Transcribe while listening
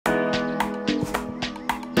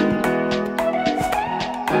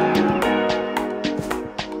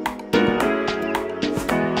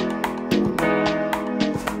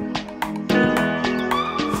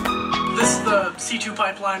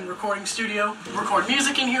Pipeline recording studio. We record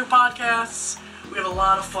music in here, podcasts. We have a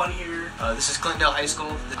lot of fun here. This is Clintondale High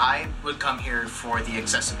School. I would come here for the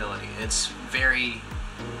accessibility. It's very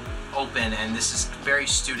open and this is very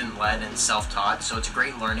student-led and self-taught, so it's a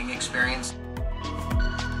great learning experience.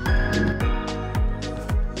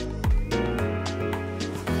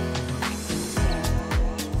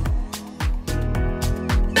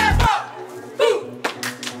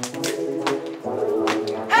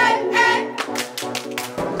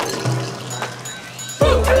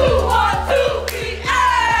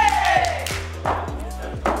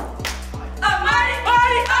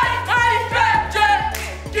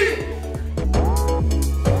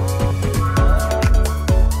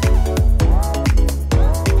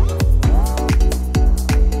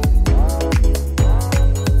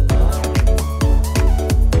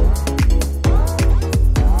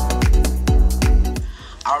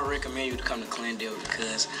 I would recommend you to come to Clintondale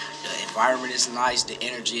because the environment is nice, the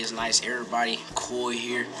energy is nice, everybody cool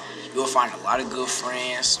here. You'll find a lot of good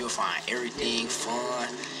friends, you'll find everything fun.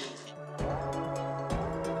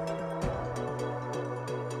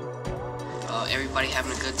 Everybody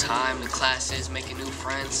having a good time, the classes, making new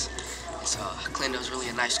friends. So Clintondale's really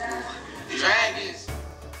a nice school. Dragons!